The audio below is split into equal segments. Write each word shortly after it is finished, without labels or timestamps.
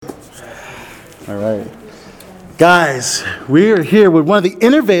All right. Guys, we are here with one of the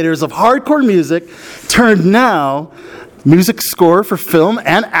innovators of hardcore music, turned now music score for film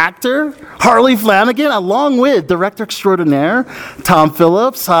and actor, Harley Flanagan, along with director extraordinaire, Tom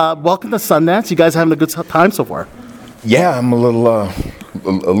Phillips. Welcome to Sundance. You guys having a good time so far? Yeah, I'm a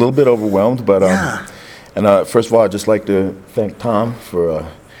little bit overwhelmed, but first of all, I'd just like to thank Tom for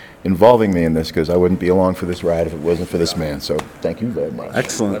involving me in this, because I wouldn't be along for this ride if it wasn't for this man. So thank you very much.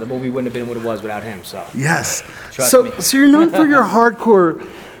 Excellent. Well, the movie wouldn't have been what it was without him. So yes. Trust So me. you're known for your hardcore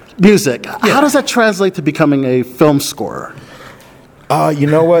music. How does that translate to becoming a film scorer? You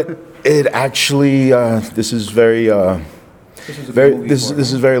know what? It actually this is very this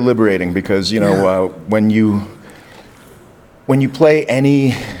is very liberating, because when you play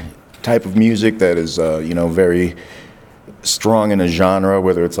any type of music that is very strong in a genre,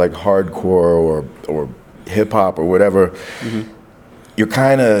 whether it's like hardcore or hip hop or whatever, you're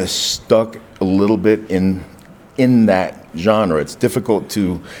kind of stuck a little bit in that genre. It's difficult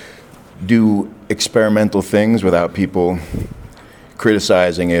to do experimental things without people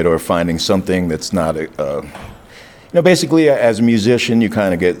criticizing it or finding something that's not basically as a musician you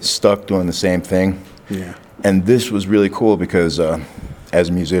kind of get stuck doing the same thing. Yeah. And this was really cool because as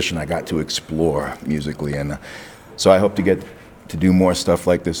a musician I got to explore musically, and so I hope to get to do more stuff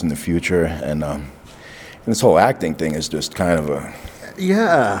like this in the future. And this whole acting thing is just kind of a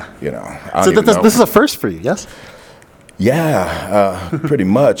So this is a first for you, yes? Yeah, pretty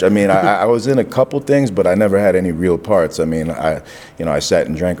much. I mean, I was in a couple things, but I never had any real parts. I mean, I sat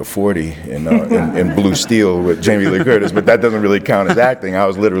and drank a 40 in Blue Steel with Jamie Lee Curtis, but that doesn't really count as acting. I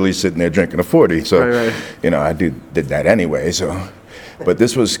was literally sitting there drinking a 40, so right. I did that anyway. So, but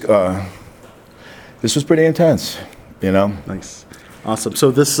this was pretty intense, Nice. Awesome. So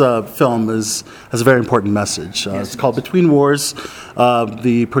this film has a very important message. It's called Between Wars.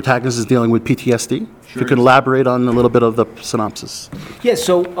 The protagonist is dealing with PTSD. If you could elaborate on a little bit of the synopsis. Yeah,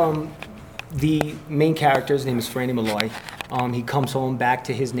 so the main character, his name is Franny Malloy. He comes home back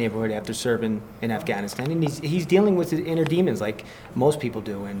to his neighborhood after serving in Afghanistan, and he's dealing with his inner demons like most people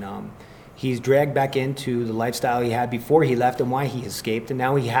do. And he's dragged back into the lifestyle he had before he left and why he escaped, and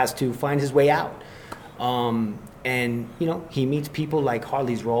now he has to find his way out. And he meets people like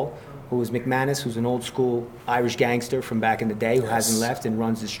Harley's role, who is McManus, who's an old school Irish gangster from back in the day who hasn't left and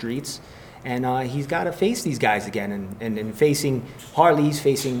runs the streets. And he's got to face these guys again, and facing Harley, he's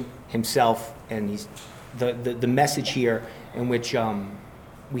facing himself, and he's the message here in which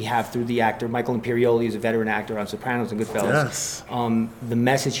we have through the actor Michael Imperioli, who's a veteran actor on Sopranos and Goodfellas. Yes. The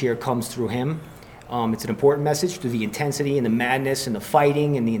message here comes through him. It's an important message through the intensity and the madness and the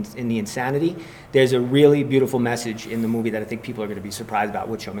fighting and the insanity. There's a really beautiful message in the movie that I think people are going to be surprised about,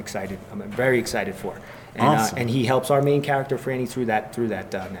 which I'm very excited for. And, awesome. And he helps our main character Franny through that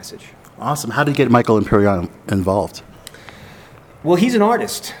message. Awesome. How did you get Michael Imperioli involved? Well, he's an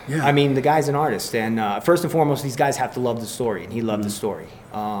artist. Yeah. I mean, the guy's an artist. And first and foremost, these guys have to love the story, and he loved the story.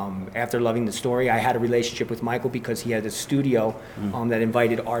 After loving the story, I had a relationship with Michael because he had a studio that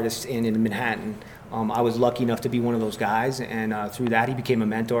invited artists in Manhattan. I was lucky enough to be one of those guys, and through that, he became a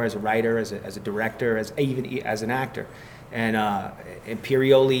mentor as a writer, as a director, even as an actor. And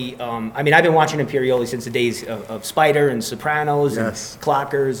Imperioli, I've been watching Imperioli since the days of Spider and Sopranos and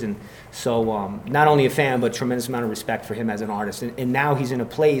Clockers, and so not only a fan, but tremendous amount of respect for him as an artist. And now he's in a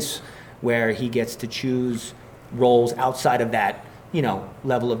place where he gets to choose roles outside of that,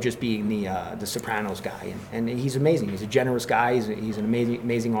 level of just being the Sopranos guy. And he's amazing. He's a generous guy. He's an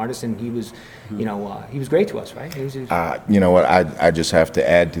amazing artist, and he was, he was great to us, right? You know what? I just have to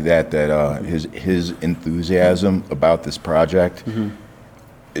add to that his enthusiasm about this project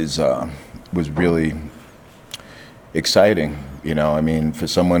was really exciting. For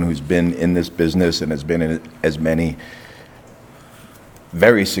someone who's been in this business and has been in as many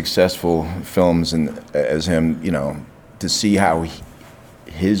very successful films as him, to see how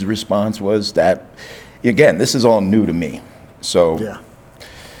his response was. That, again, this is all new to me. So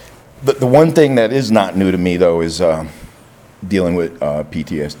the one thing that is not new to me, though, is dealing with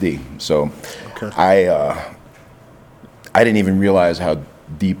PTSD. So I didn't even realize how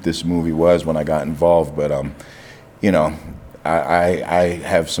deep this movie was when I got involved, but I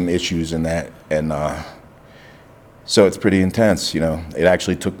have some issues in that, and so it's pretty intense. It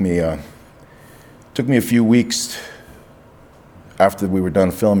actually took me a few weeks after we were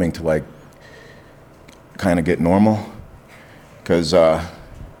done filming to kind of get normal, because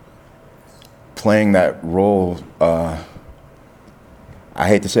playing that role, I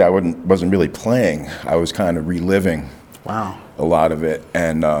hate to say I wasn't really playing. I was kind of reliving a lot of it,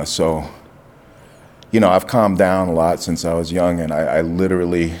 and so I've calmed down a lot since I was young, and I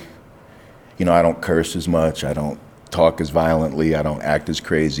literally, you know, I don't curse as much. I don't talk as violently. I don't act as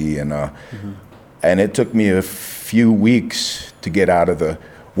crazy. And it took me a few weeks to get out of the,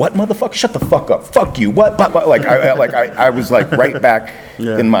 what, motherfucker? Shut the fuck up. Fuck you. What? Like I was like right back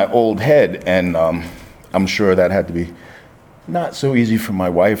in my old head. And I'm sure that had to be not so easy for my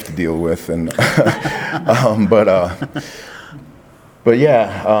wife to deal with. And but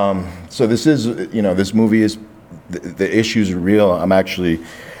yeah. So this is, you know, this movie is, the issues are real.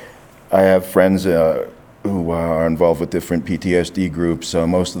 I have friends who are involved with different PTSD groups.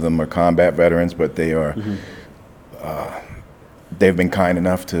 Most of them are combat veterans, but they are, they've been kind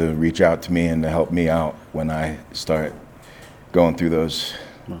enough to reach out to me and to help me out when I start going through those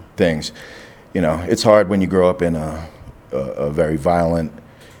things. You know, it's hard when you grow up in a very violent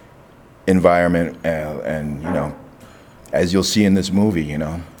environment, and you know, as you'll see in this movie, you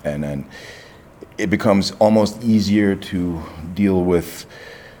know, and then it becomes almost easier to deal with,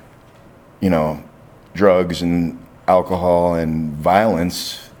 you know, drugs and alcohol and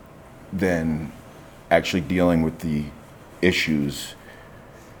violence than actually dealing with the issues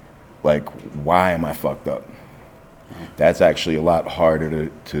like, why am I fucked up? That's actually a lot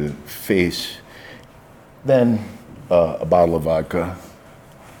harder to face than a bottle of vodka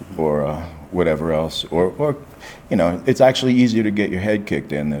or whatever else, or you know, it's actually easier to get your head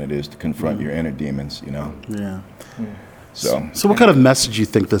kicked in than it is to confront your inner demons, you know. Yeah. So what kind of message do you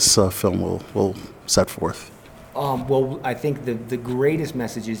think this film will set forth? Well, I think the greatest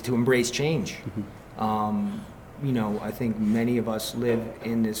message is to embrace change. You know, I think many of us live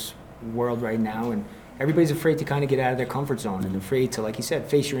in this world right now, and everybody's afraid to kind of get out of their comfort zone and afraid to, like you said,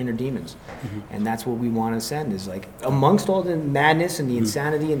 face your inner demons. And that's what we want to send, is like, amongst all the madness and the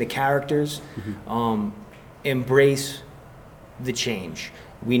insanity and the characters, embrace the change.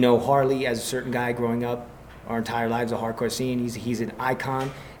 We know Harley as a certain guy growing up our entire lives, a hardcore scene. He's an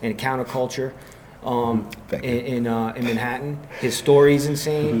icon in counterculture in Manhattan. His story's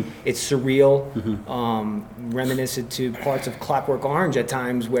insane. It's surreal, reminiscent to parts of Clockwork Orange at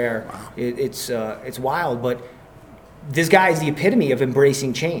times, where it's wild. But this guy is the epitome of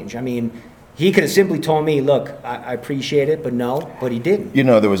embracing change. I mean, he could have simply told me, "Look, I appreciate it, but he didn't." you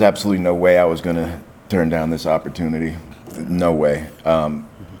know, there was absolutely no way I was going to turn down this opportunity. No way.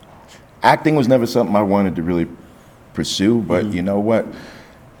 Acting was never something I wanted to really pursue, but you know what?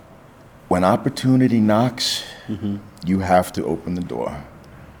 When opportunity knocks, you have to open the door,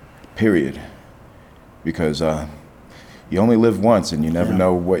 period. Because you only live once, and you never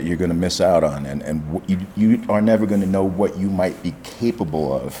know what you're going to miss out on. And you are never going to know what you might be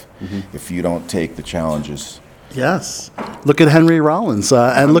capable of if you don't take the challenges. Yes. Look at Henry Rollins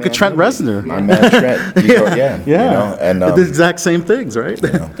and look at Trent Reznor. My man Trent. You know, and the exact same things, right?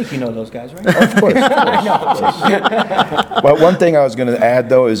 I think you know those guys, right? Of course. Well, one thing I was going to add,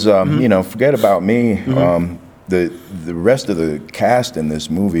 though, is, you know, forget about me. The rest of the cast in this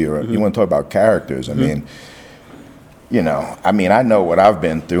movie, or you want to talk about characters, I mean, you know, I know what I've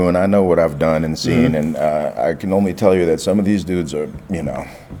been through, and I know what I've done and seen, and I can only tell you that some of these dudes are, you know,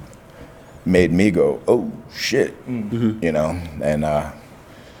 made me go, oh, shit, you know, and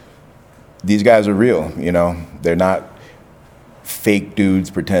these guys are real, you know. They're not fake dudes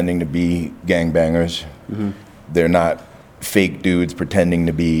pretending to be gangbangers. They're not fake dudes pretending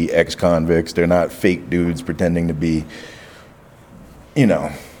to be ex-convicts. They're not fake dudes pretending to be, you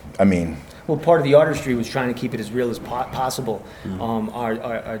know, I mean. Well, part of the artistry was trying to keep it as real as possible.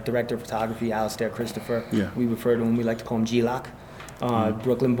 Our director of photography, Alistair Christopher, we refer to him, we like to call him G-Lock.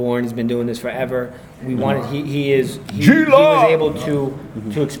 Brooklyn born, he's been doing this forever. We wanted, he was able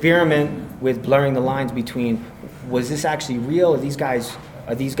to experiment with blurring the lines between, was this actually real? Are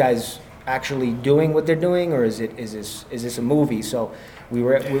these guys actually doing what they're doing, or is this a movie? So we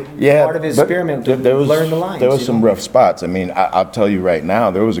were part of his experiment to blurring the lines. There was some rough spots. I mean, I'll tell you right now,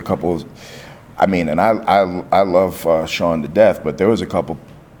 there was a couple. I mean, and I love Sean to death, but there was a couple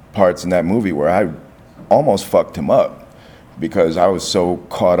parts in that movie where I almost fucked him up because I was so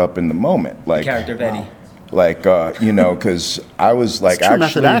caught up in the moment. Like the character of Eddie. Like, you know, because I was like, it's true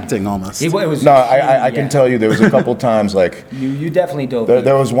method acting almost. I can tell you there was a couple times like you definitely dove.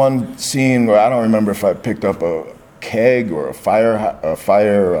 There was one scene where I don't remember if I picked up a keg or a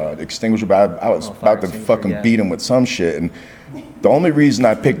fire extinguisher, but I was about to fucking beat him with some shit, and The only reason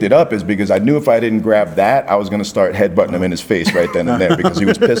I picked it up is because I knew if I didn't grab that, I was going to start headbutting him in his face right then and there because he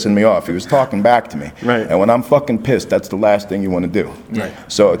was pissing me off. He was talking back to me. Right. And when I'm fucking pissed, that's the last thing you want to do. Right.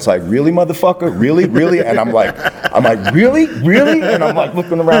 So it's like, really, motherfucker? Really? Really? And I'm like, really? Really? And I'm like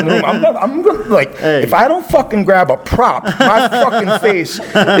looking around the room. I'm gonna, like, if I don't fucking grab a prop, my fucking face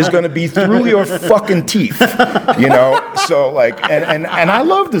is going to be through your fucking teeth. You know? So like, and I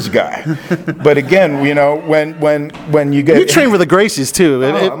love this guy. But again, you know, when you get... You train with the Gracies too.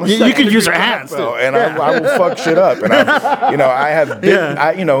 I'm a You second could use your degree hands black too. belt, and I will fuck shit up. And I have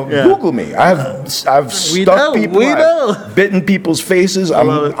bitten, Google me. I've stuck know, people. we know. I've bitten people's faces.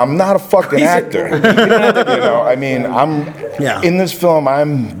 I'm not a fucking actor. I mean, Yeah. in this film.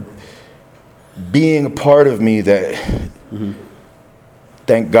 I'm being a part of me that,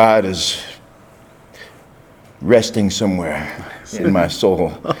 thank God, is resting somewhere in my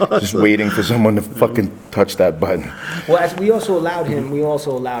soul, just waiting for someone to fucking touch that button. Well, as we also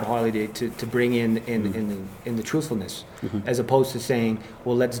allowed Harley to bring in the truthfulness, as opposed to saying,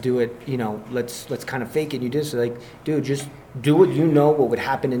 well, let's do it, you know, let's kind of fake it. You just like, dude, just do what you know what would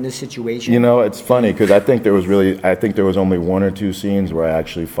happen in this situation. You know, it's funny because I think there was only one or two scenes where I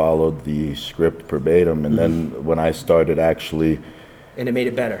actually followed the script verbatim, and then when I started actually, and it made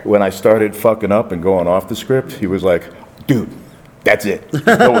it better. when I started fucking up and going off the script, he was like, dude, that's it.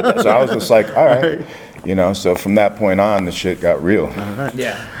 Go with that. So I was just like, all right. You know, so from that point on, the shit got real.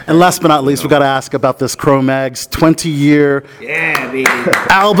 Yeah. And last but not least, we got to ask about this Cro-Mags 20-year Yeah, baby.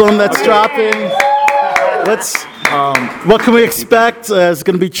 album that's dropping. What can we expect? Is it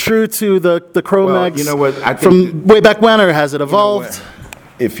going to be true to the Cro-Mags you know what, I think from way back when, or has it evolved?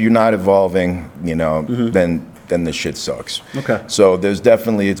 If you're not evolving, you know, then the shit sucks. Okay. So there's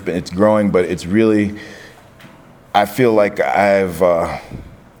definitely, it's growing, but it's really, I feel like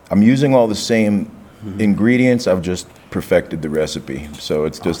I'm using all the same ingredients. I've just perfected the recipe. So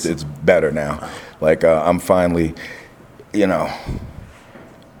it's just, it's better now. Like I'm finally, you know,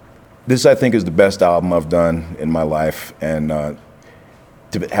 this I think is the best album I've done in my life. And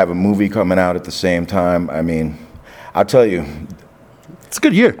to have a movie coming out at the same time, I mean, I'll tell you, It's a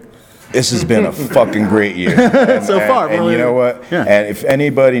good year. this has been a fucking great year. So far, and really. you know what? Yeah. And if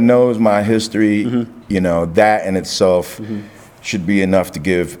anybody knows my history, you know, that in itself should be enough to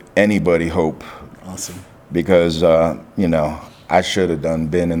give anybody hope. Awesome. Because, you know, I should have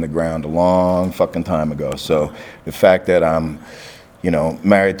been in the ground a long fucking time ago. So the fact that I'm, you know,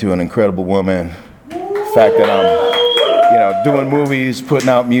 married to an incredible woman, the fact that I'm, you know, doing movies, putting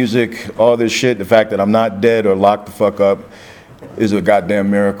out music, all this shit, the fact that I'm not dead or locked the fuck up is a goddamn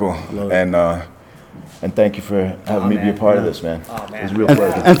miracle. And thank you for having me be a part of this, man. Oh, man. It's a real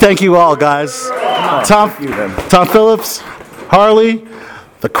pleasure. And thank you all, guys. Tom Phillips, Harley,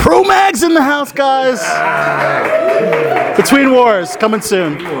 the Cro-Mags in the house, guys. Between Wars, coming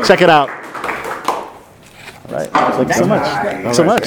soon. Check it out. All right. Thank you so much. So much.